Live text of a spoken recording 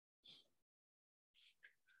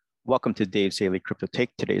Welcome to Dave's Daily Crypto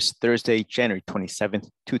Take. Today is Thursday, January 27th,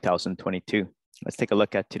 2022. Let's take a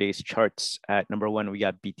look at today's charts. At number one, we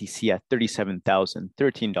got BTC at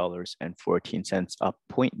 $37,013.14, up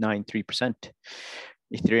 0.93%.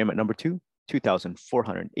 Ethereum at number two,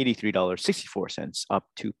 $2,483.64, up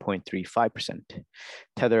 2.35%.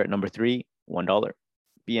 Tether at number three, $1.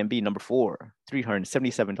 BNB number four,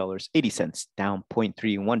 $377.80, down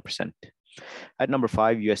 0.31%. At number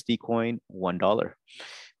five, USD coin, $1.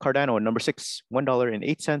 Cardano at number six,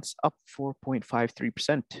 $1.08, up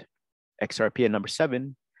 4.53%. XRP at number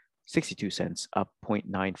seven, 62 cents, up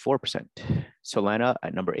 0.94%. Solana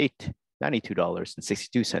at number eight,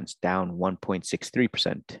 $92.62, down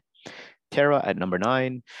 1.63%. Terra at number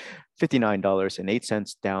nine,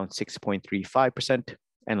 $59.08, down 6.35%.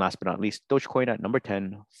 And last but not least, Dogecoin at number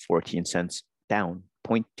 10, 14 cents, down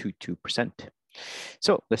 0.22%.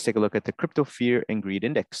 So let's take a look at the Crypto Fear and Greed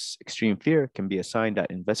Index. Extreme fear can be a sign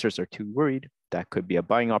that investors are too worried. That could be a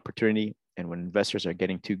buying opportunity. And when investors are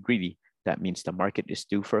getting too greedy, that means the market is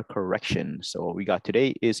due for a correction. So what we got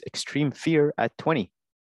today is extreme fear at 20.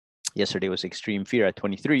 Yesterday was extreme fear at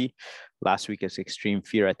 23. Last week is extreme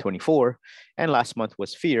fear at 24. And last month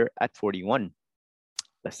was fear at 41.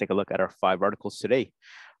 Let's take a look at our 5 articles today.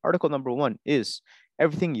 Article number 1 is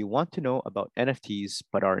everything you want to know about NFTs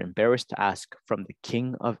but are embarrassed to ask from the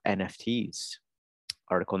king of NFTs.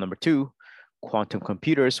 Article number 2, quantum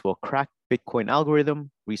computers will crack Bitcoin algorithm.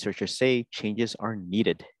 Researchers say changes are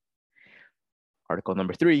needed. Article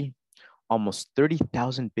number 3, almost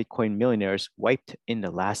 30,000 Bitcoin millionaires wiped in the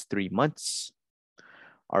last 3 months.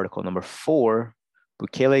 Article number 4,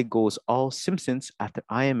 Bukele goes all Simpsons after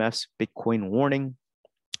IMF's Bitcoin warning.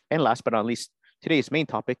 And last but not least, today's main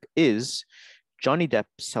topic is Johnny Depp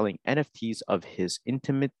selling NFTs of his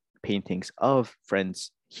intimate paintings of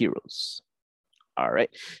Friends' heroes. All right.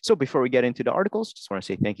 So before we get into the articles, just want to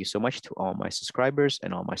say thank you so much to all my subscribers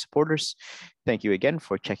and all my supporters. Thank you again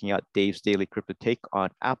for checking out Dave's Daily Crypto Take on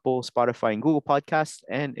Apple, Spotify, and Google Podcasts.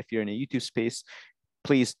 And if you're in a YouTube space,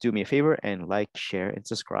 please do me a favor and like, share, and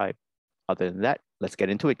subscribe. Other than that, let's get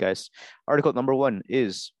into it, guys. Article number 1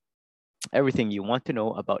 is everything you want to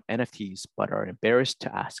know about NFTs but are embarrassed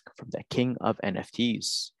to ask from the king of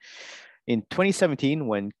NFTs. In 2017,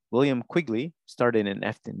 when William Quigley started an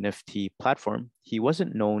NFT platform, he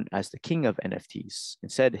wasn't known as the king of NFTs.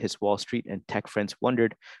 Instead, his Wall Street and tech friends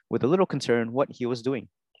wondered with a little concern what he was doing.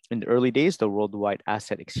 In the early days, the worldwide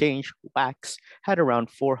asset exchange, WAX, had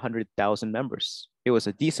around 400,000 members. It was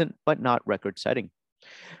a decent but not record-setting.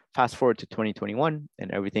 Fast forward to 2021,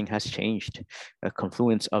 and everything has changed. A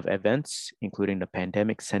confluence of events, including the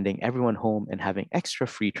pandemic sending everyone home and having extra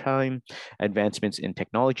free time, advancements in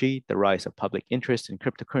technology, the rise of public interest in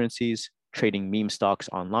cryptocurrencies, trading meme stocks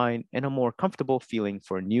online, and a more comfortable feeling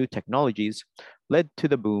for new technologies led to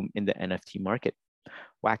the boom in the NFT market.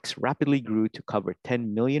 Wax rapidly grew to cover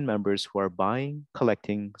 10 million members who are buying,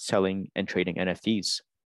 collecting, selling, and trading NFTs.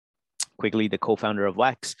 Quigley, the co-founder of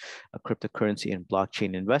Wax, a cryptocurrency and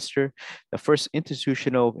blockchain investor, the first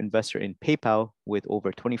institutional investor in PayPal with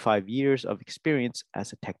over 25 years of experience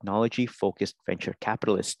as a technology-focused venture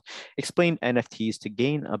capitalist, explained NFTs to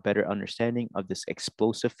gain a better understanding of this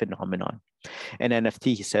explosive phenomenon. An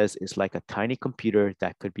NFT, he says, is like a tiny computer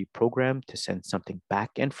that could be programmed to send something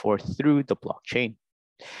back and forth through the blockchain.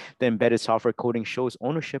 The embedded software coding shows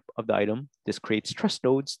ownership of the item. This creates trust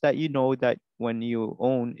nodes that you know that when you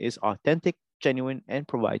own is authentic, genuine, and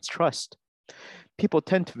provides trust. People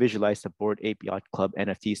tend to visualize the Bored Ape Yacht Club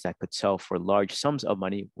NFTs that could sell for large sums of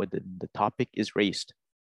money when the topic is raised.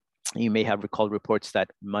 You may have recalled reports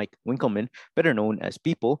that Mike Winkelmann, better known as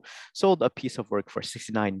Beeple, sold a piece of work for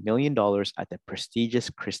 $69 million at the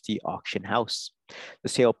prestigious Christie auction house. The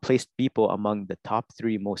sale placed Beeple among the top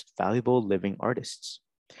 3 most valuable living artists.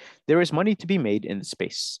 There is money to be made in the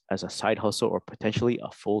space as a side hustle or potentially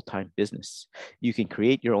a full-time business. You can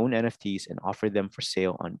create your own NFTs and offer them for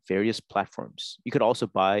sale on various platforms. You could also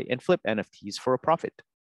buy and flip NFTs for a profit.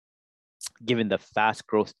 Given the fast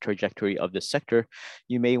growth trajectory of this sector,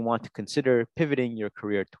 you may want to consider pivoting your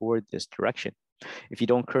career toward this direction. If you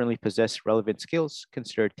don't currently possess relevant skills,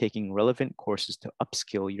 consider taking relevant courses to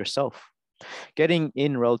upskill yourself. Getting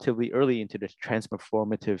in relatively early into the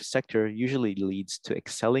transformative sector usually leads to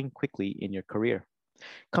excelling quickly in your career.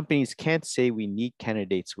 Companies can't say we need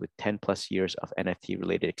candidates with 10 plus years of NFT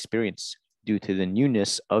related experience. Due to the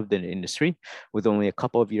newness of the industry, with only a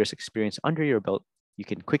couple of years experience under your belt, you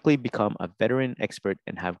can quickly become a veteran expert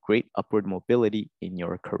and have great upward mobility in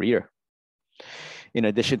your career. In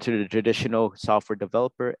addition to the traditional software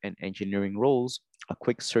developer and engineering roles, a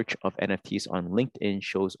quick search of NFTs on LinkedIn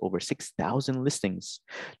shows over 6,000 listings.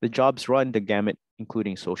 The jobs run the gamut,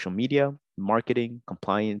 including social media, marketing,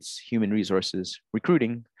 compliance, human resources,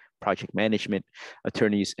 recruiting, project management,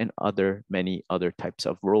 attorneys, and many other types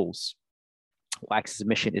of roles. Wax's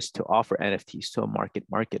mission is to offer NFTs to a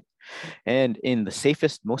market, and in the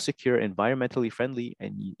safest, most secure, environmentally friendly,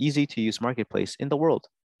 and easy to use marketplace in the world.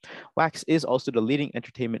 Wax is also the leading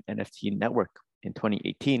entertainment NFT network. In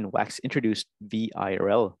 2018, Wax introduced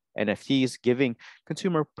VIRL NFTs, giving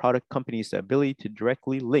consumer product companies the ability to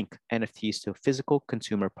directly link NFTs to physical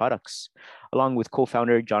consumer products. Along with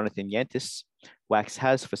co-founder Jonathan Yantis, Wax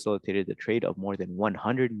has facilitated the trade of more than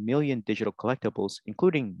 100 million digital collectibles,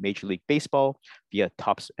 including Major League Baseball via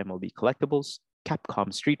Topps MLB Collectibles,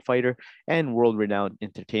 Capcom Street Fighter, and world-renowned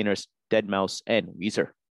entertainers Deadmau5 and Weezer.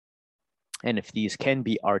 NFTs can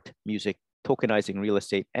be art, music, tokenizing real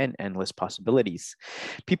estate, and endless possibilities.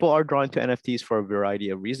 People are drawn to NFTs for a variety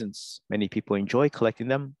of reasons. Many people enjoy collecting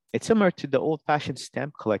them. It's similar to the old-fashioned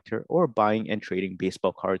stamp collector or buying and trading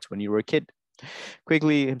baseball cards when you were a kid.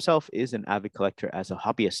 Quigley himself is an avid collector as a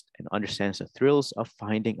hobbyist and understands the thrills of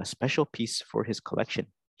finding a special piece for his collection.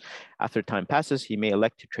 After time passes, he may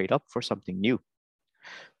elect to trade up for something new.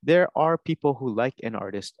 There are people who like an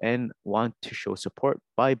artist and want to show support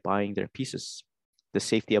by buying their pieces. The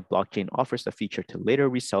safety of blockchain offers the feature to later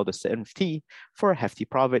resell the NFT for a hefty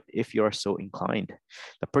profit if you are so inclined.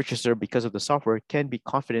 The purchaser, because of the software, can be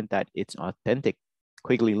confident that it's authentic.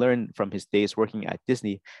 Quigley learned from his days working at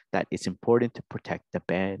Disney that it's important to protect the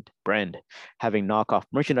brand. Having knockoff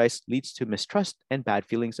merchandise leads to mistrust and bad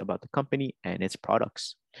feelings about the company and its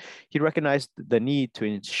products. He recognized the need to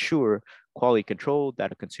ensure quality control,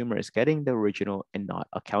 that a consumer is getting the original and not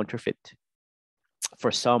a counterfeit. For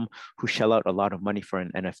some who shell out a lot of money for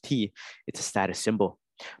an NFT, it's a status symbol.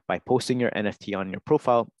 By posting your NFT on your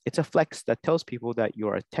profile, it's a flex that tells people that you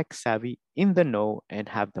are tech savvy, in the know, and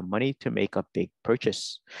have the money to make a big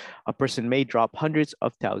purchase. A person may drop hundreds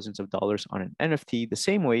of thousands of dollars on an NFT the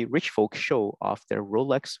same way rich folks show off their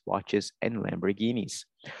Rolex watches and Lamborghinis.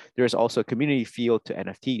 There is also a community feel to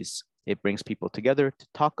NFTs. It brings people together to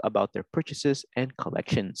talk about their purchases and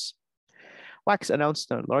collections. Wax announced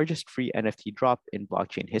the largest free NFT drop in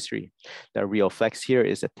blockchain history. The real flex here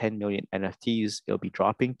is the 10 million NFTs it'll be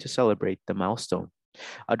dropping to celebrate the milestone.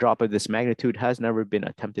 A drop of this magnitude has never been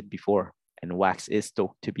attempted before, and Wax is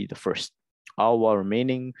stoked to be the first, all while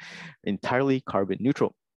remaining entirely carbon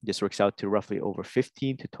neutral. This works out to roughly over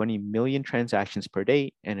 15 to 20 million transactions per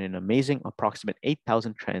day and an amazing approximate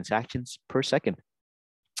 8,000 transactions per second.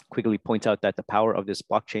 Quigley points out that the power of this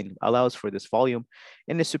blockchain allows for this volume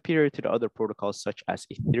and is superior to the other protocols such as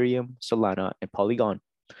Ethereum, Solana, and Polygon.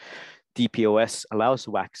 DPoS allows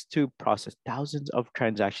Wax to process thousands of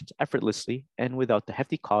transactions effortlessly and without the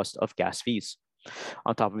hefty cost of gas fees.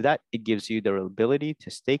 On top of that, it gives you the ability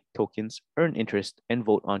to stake tokens, earn interest, and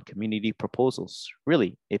vote on community proposals.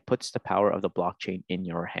 Really, it puts the power of the blockchain in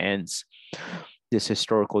your hands. This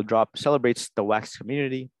historical drop celebrates the Wax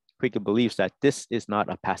community. Quigley believes that this is not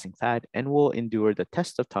a passing fad and will endure the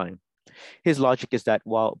test of time. His logic is that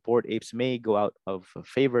while Bored Apes may go out of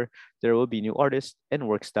favor, there will be new artists and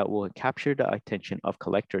works that will capture the attention of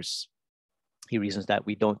collectors. He reasons that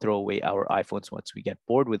we don't throw away our iPhones once we get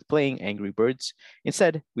bored with playing Angry Birds.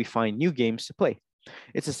 Instead, we find new games to play.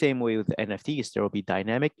 It's the same way with NFTs. There will be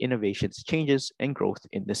dynamic innovations, changes, and growth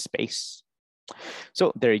in this space.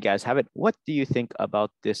 So there you guys have it. What do you think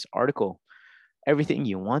about this article? Everything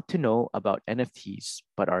you want to know about NFTs,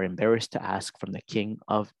 but are embarrassed to ask from the king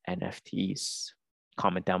of NFTs.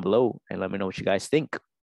 Comment down below and let me know what you guys think.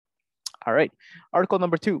 All right, article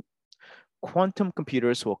number 2. Quantum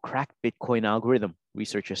computers will crack Bitcoin algorithm.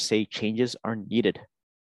 Researchers say changes are needed.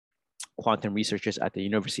 Quantum researchers at the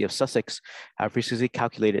University of Sussex have recently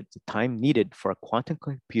calculated the time needed for a quantum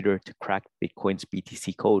computer to crack Bitcoin's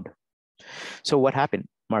BTC code. So what happened?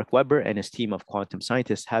 Mark Webber and his team of quantum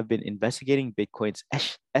scientists have been investigating Bitcoin's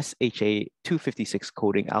SHA-256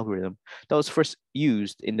 coding algorithm that was first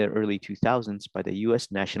used in the early 2000s by the US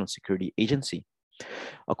National Security Agency.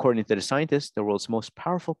 According to the scientists, the world's most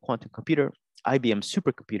powerful quantum computer, IBM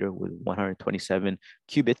supercomputer with 127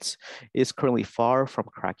 qubits, is currently far from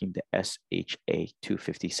cracking the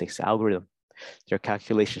SHA-256 algorithm. Their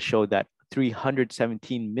calculations show that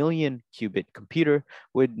 317 million qubit computer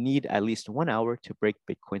would need at least 1 hour to break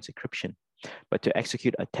Bitcoin's encryption. But to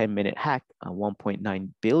execute a 10-minute hack, a 1.9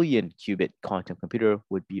 billion qubit quantum computer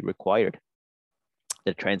would be required.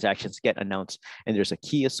 The transactions get announced and there's a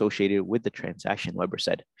key associated with the transaction, Weber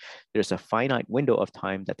said. There's a finite window of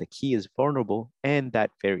time that the key is vulnerable, and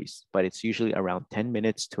that varies, but it's usually around 10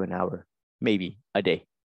 minutes to an hour, maybe a day.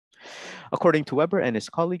 According to Weber and his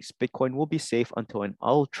colleagues, Bitcoin will be safe until an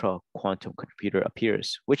ultra quantum computer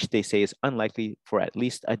appears, which they say is unlikely for at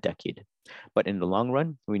least a decade. But in the long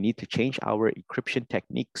run, we need to change our encryption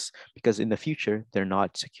techniques because in the future, they're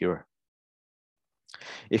not secure.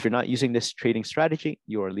 If you're not using this trading strategy,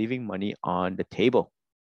 you are leaving money on the table.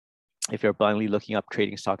 If you're blindly looking up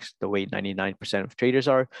trading stocks the way 99% of traders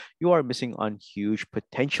are, you are missing on huge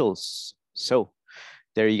potentials. So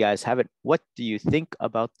there you guys have it. What do you think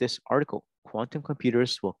about this article? Quantum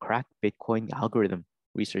computers will crack Bitcoin algorithm.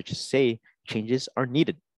 Researchers say changes are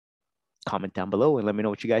needed. Comment down below and let me know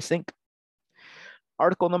what you guys think.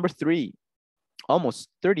 Article number 3. Almost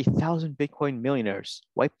 30,000 Bitcoin millionaires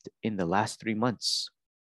wiped in the last 3 months.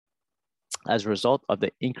 As a result of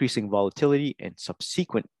the increasing volatility and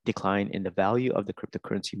subsequent decline in the value of the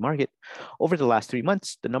cryptocurrency market, over the last 3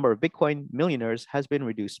 months, the number of Bitcoin millionaires has been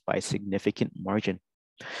reduced by a significant margin.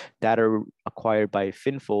 Data acquired by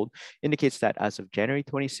Finfold indicates that as of January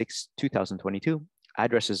 26, 2022,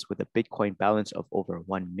 addresses with a Bitcoin balance of over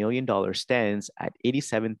 $1 million stands at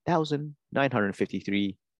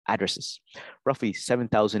 87,953 addresses. Roughly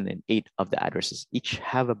 7,008 of the addresses each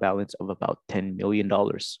have a balance of about $10 million.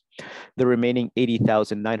 The remaining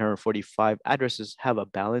 80,945 addresses have a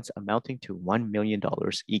balance amounting to $1 million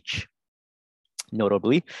each.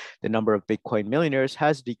 Notably, the number of Bitcoin millionaires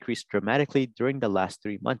has decreased dramatically during the last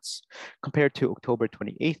 3 months. Compared to October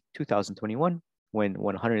 28, 2021, when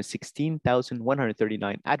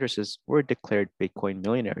 116,139 addresses were declared Bitcoin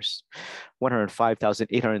millionaires.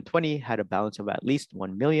 105,820 had a balance of at least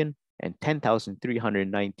 1 million, and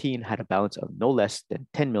 10,319 had a balance of no less than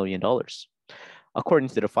 $10 million. According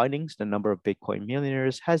to the findings, the number of Bitcoin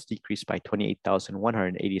millionaires has decreased by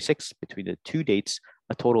 28,186 between the 2 dates,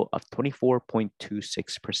 a total of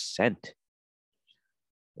 24.26%.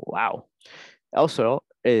 Wow. Also,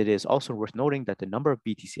 it is also worth noting that the number of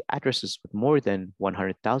BTC addresses with more than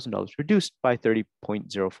 $100,000 reduced by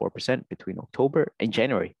 30.04% between October and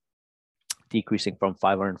January, decreasing from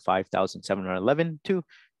 505,711 to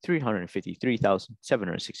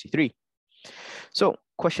 353,763. So,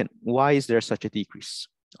 question, why is there such a decrease?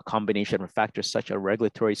 A combination of factors such as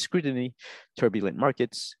regulatory scrutiny, turbulent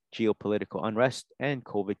markets, geopolitical unrest, and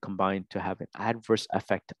COVID combined to have an adverse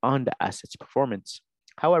effect on the asset's performance.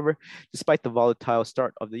 However, despite the volatile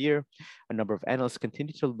start of the year, a number of analysts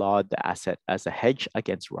continue to laud the asset as a hedge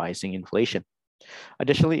against rising inflation.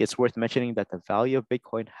 Additionally, it's worth mentioning that the value of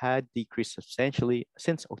Bitcoin had decreased substantially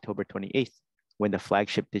since October 28th, when the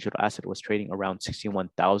flagship digital asset was trading around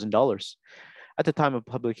 $61,000. At the time of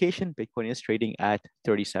publication, Bitcoin is trading at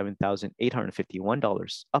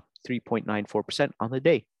 $37,851, up 3.94% on the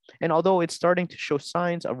day. And although it's starting to show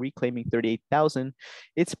signs of reclaiming 38,000,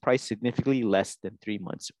 it's priced significantly less than 3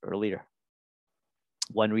 months earlier.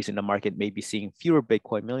 One reason the market may be seeing fewer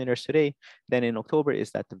Bitcoin millionaires today than in October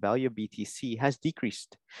is that the value of BTC has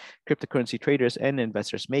decreased. Cryptocurrency traders and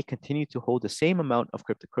investors may continue to hold the same amount of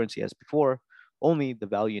cryptocurrency as before, only the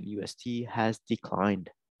value in USD has declined.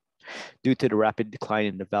 Due to the rapid decline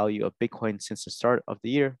in the value of Bitcoin since the start of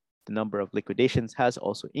the year, the number of liquidations has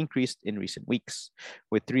also increased in recent weeks,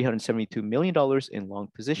 with $372 million in long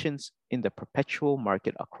positions in the perpetual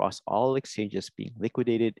market across all exchanges being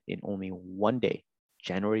liquidated in only one day,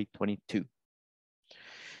 January 22.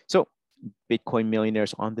 So, Bitcoin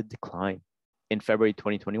millionaires on the decline. In February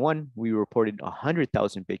 2021, we reported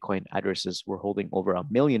 100,000 Bitcoin addresses were holding over $1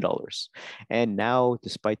 million. And now,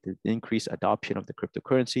 despite the increased adoption of the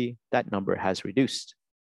cryptocurrency, that number has reduced.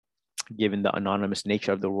 Given the anonymous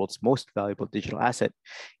nature of the world's most valuable digital asset,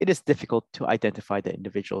 it is difficult to identify the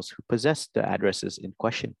individuals who possess the addresses in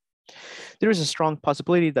question. There is a strong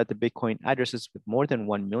possibility that the Bitcoin addresses with more than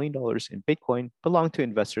 $1 million in Bitcoin belong to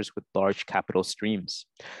investors with large capital streams,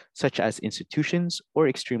 such as institutions or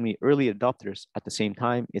extremely early adopters. At the same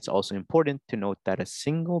time, it's also important to note that a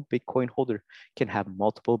single Bitcoin holder can have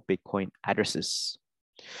multiple Bitcoin addresses.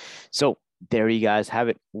 So there you guys have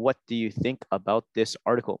it. What do you think about this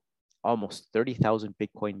article? Almost 30,000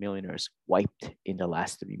 Bitcoin millionaires wiped in the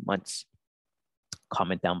last 3 months.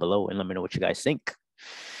 Comment down below and let me know what you guys think.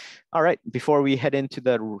 All right, before we head into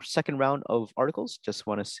the second round of articles, just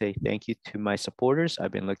want to say thank you to my supporters.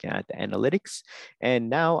 I've been looking at the analytics, and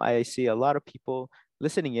now I see a lot of people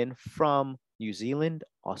listening in from New Zealand,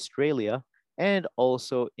 Australia, and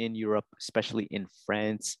also in Europe, especially in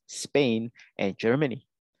France, Spain, and Germany.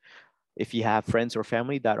 If you have friends or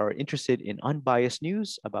family that are interested in unbiased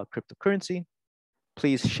news about cryptocurrency,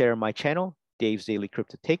 please share my channel, Dave's Daily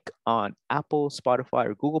Crypto Take on Apple, Spotify,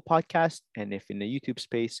 or Google Podcast. And if in the YouTube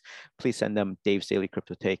space, please send them Dave's Daily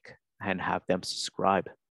Crypto Take and have them subscribe.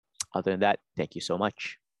 Other than that, thank you so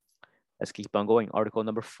much. Let's keep on going. Article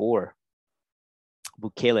number 4.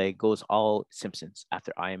 Bukele goes all Simpsons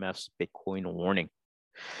after IMF's Bitcoin warning.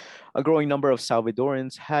 A growing number of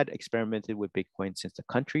Salvadorans had experimented with Bitcoin since the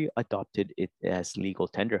country adopted it as legal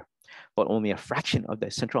tender, but only a fraction of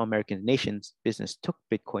the Central American nation's business took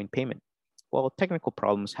Bitcoin payment. While technical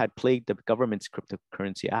problems had plagued the government's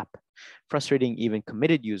cryptocurrency app, frustrating even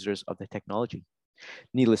committed users of the technology.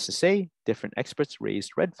 Needless to say, different experts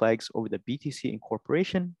raised red flags over the BTC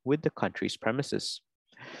incorporation with the country's premises.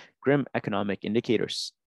 Grim economic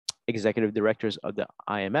indicators. Executive directors of the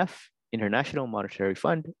IMF, International Monetary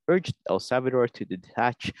Fund, urged El Salvador to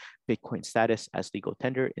detach Bitcoin status as legal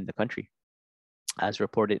tender in the country. As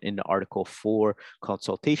reported in the Article 4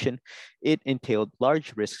 consultation, it entailed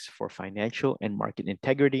large risks for financial and market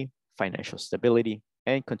integrity, financial stability,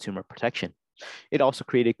 and consumer protection. It also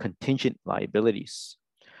created contingent liabilities.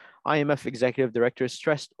 IMF executive directors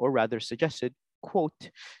stressed, or rather suggested,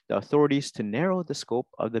 quote, the authorities to narrow the scope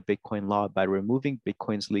of the Bitcoin law by removing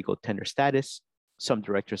Bitcoin's legal tender status. Some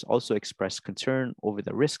directors also expressed concern over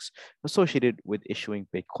the risks associated with issuing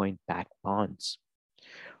Bitcoin-backed bonds.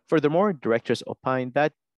 Furthermore, directors opined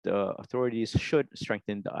that the authorities should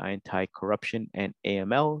strengthen the anti-corruption and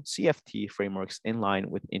AML CFT frameworks in line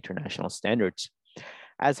with international standards.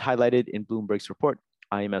 As highlighted in Bloomberg's report,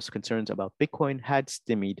 IMF's concerns about Bitcoin had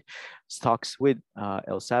stymied talks with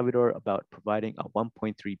El Salvador about providing a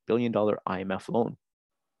 $1.3 billion IMF loan.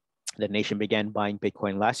 The nation began buying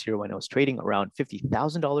Bitcoin last year when it was trading around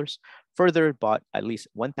 $50,000. Further, bought at least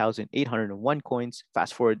 1,801 coins.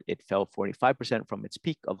 Fast forward, it fell 45% from its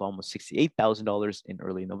peak of almost $68,000 in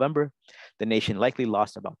early November. The nation likely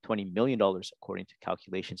lost about $20 million, according to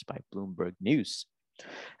calculations by Bloomberg News.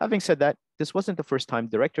 Having said that, this wasn't the first time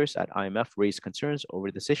directors at IMF raised concerns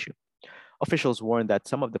over this issue. Officials warned that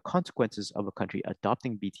some of the consequences of a country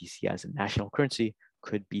adopting BTC as a national currency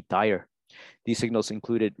could be dire. These signals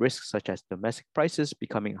included risks such as domestic prices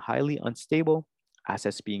becoming highly unstable,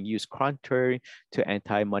 assets being used contrary to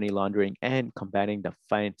anti-money laundering, and combating the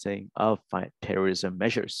financing of terrorism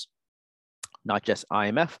measures. Not just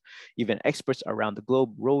IMF, even experts around the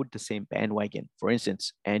globe rode the same bandwagon. For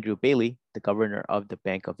instance, Andrew Bailey, the governor of the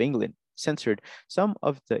Bank of England, censored some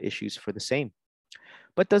of the issues for the same.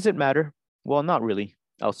 But does it matter? Well, not really.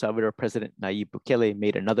 El Salvador President Nayib Bukele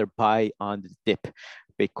made another buy on the dip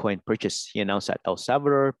Bitcoin purchase. He announced that El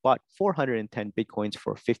Salvador bought 410 Bitcoins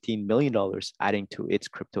for $15 million, adding to its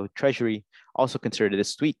crypto treasury. Also considered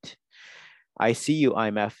this tweet. I see you,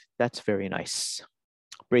 IMF. That's very nice.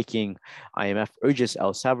 Breaking, IMF urges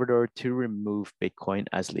El Salvador to remove Bitcoin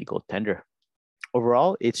as legal tender.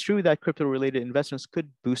 Overall, it's true that crypto-related investments could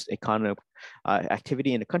boost economic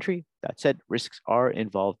activity in the country. That said, risks are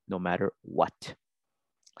involved no matter what.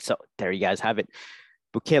 So there you guys have it.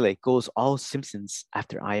 Bukele goes all Simpsons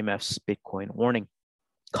after IMF's Bitcoin warning.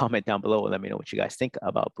 Comment down below and let me know what you guys think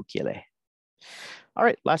about Bukele. All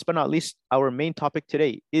right, last but not least, our main topic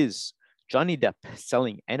today is Johnny Depp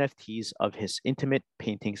selling NFTs of his intimate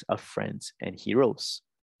paintings of friends and heroes.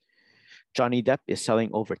 Johnny Depp is selling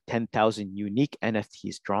over 10,000 unique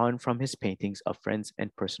NFTs drawn from his paintings of friends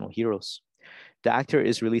and personal heroes. The actor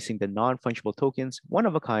is releasing the non-fungible tokens,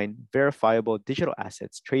 one-of-a-kind, verifiable digital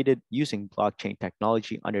assets traded using blockchain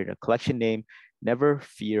technology under the collection name Never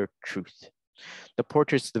Fear Truth. The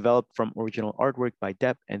portraits developed from original artwork by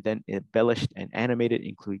Depp and then embellished and animated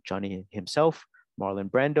include Johnny himself, Marlon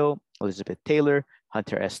Brando, Elizabeth Taylor,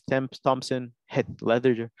 Hunter S. Thompson, Heath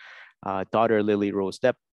Ledger, daughter Lily Rose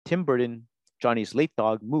Depp, Tim Burton, Johnny's late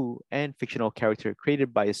dog Moo, and fictional character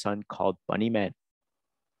created by his son called Bunny Man.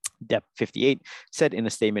 Depp, 58, said in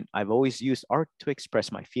a statement, I've always used art to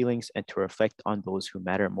express my feelings and to reflect on those who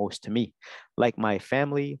matter most to me, like my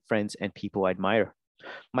family, friends, and people I admire.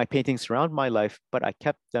 My paintings surround my life, but I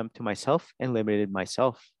kept them to myself and limited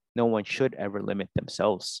myself. No one should ever limit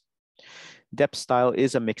themselves. Depp's style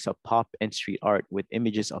is a mix of pop and street art with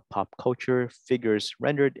images of pop culture figures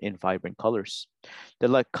rendered in vibrant colors.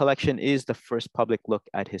 The collection is the first public look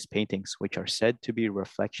at his paintings, which are said to be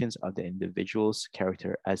reflections of the individual's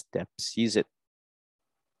character as Depp sees it.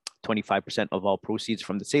 25% of all proceeds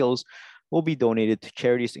from the sales will be donated to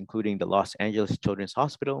charities including the Los Angeles Children's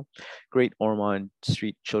Hospital, Great Ormond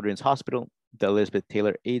Street Children's Hospital, the Elizabeth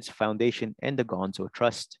Taylor AIDS Foundation, and the Gonzo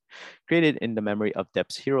Trust, created in the memory of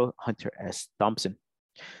Depp's hero, Hunter S. Thompson.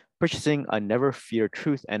 Purchasing a Never Fear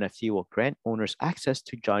Truth NFT will grant owners access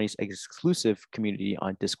to Johnny's exclusive community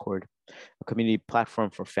on Discord, a community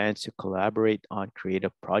platform for fans to collaborate on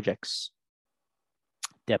creative projects.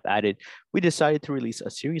 Depp added, "We decided to release a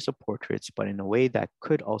series of portraits, but in a way that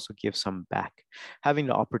could also give some back. Having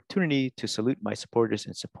the opportunity to salute my supporters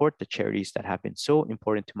and support the charities that have been so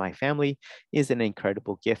important to my family is an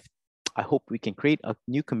incredible gift. I hope we can create a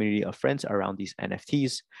new community of friends around these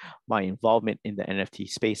NFTs. My involvement in the NFT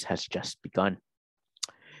space has just begun."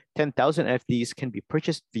 10,000 NFTs can be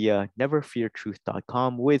purchased via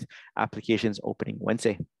neverfeartruth.com with applications opening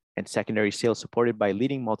Wednesday and secondary sales supported by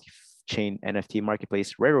leading multi-chain NFT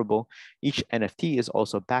marketplace Rarible. Each NFT is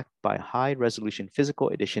also backed by a high-resolution physical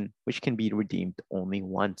edition, which can be redeemed only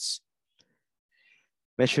once.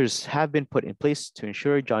 Measures have been put in place to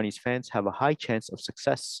ensure Johnny's fans have a high chance of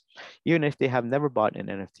success, even if they have never bought an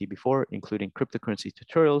NFT before, including cryptocurrency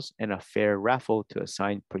tutorials and a fair raffle to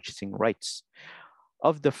assign purchasing rights.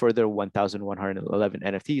 Of the further 1,111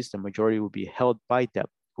 NFTs, the majority will be held by Depp,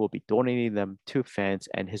 who will be donating them to fans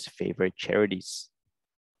and his favorite charities.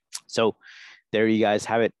 So there you guys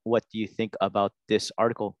have it. What do you think about this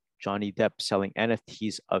article? Johnny Depp selling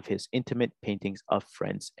NFTs of his intimate paintings of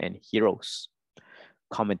friends and heroes.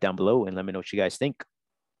 Comment down below and let me know what you guys think.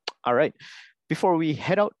 All right, before we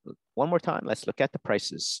head out, one more time, let's look at the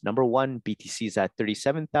prices. Number one, BTC is at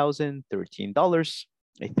 $37,013.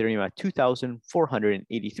 Ethereum at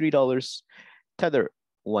 $2,483. Tether,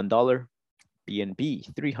 $1.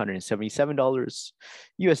 BNB, $377.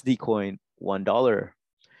 USD coin, $1.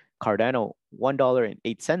 Cardano,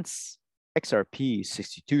 $1.08. XRP,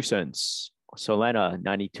 62 cents. Solana,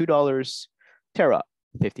 $92. Terra,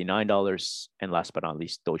 $59. And last but not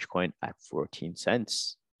least, Dogecoin at 14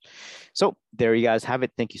 cents. So there you guys have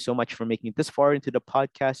it. Thank you so much for making it this far into the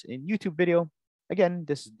podcast and YouTube video. Again,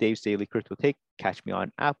 this is Dave's Daily Crypto Take. Catch me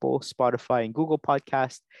on Apple, Spotify, and Google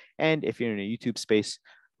Podcast. And if you're in a YouTube space,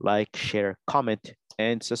 like, share, comment,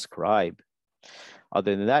 and subscribe.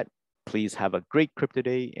 Other than that, please have a great crypto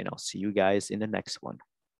day, and I'll see you guys in the next one.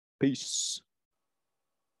 Peace.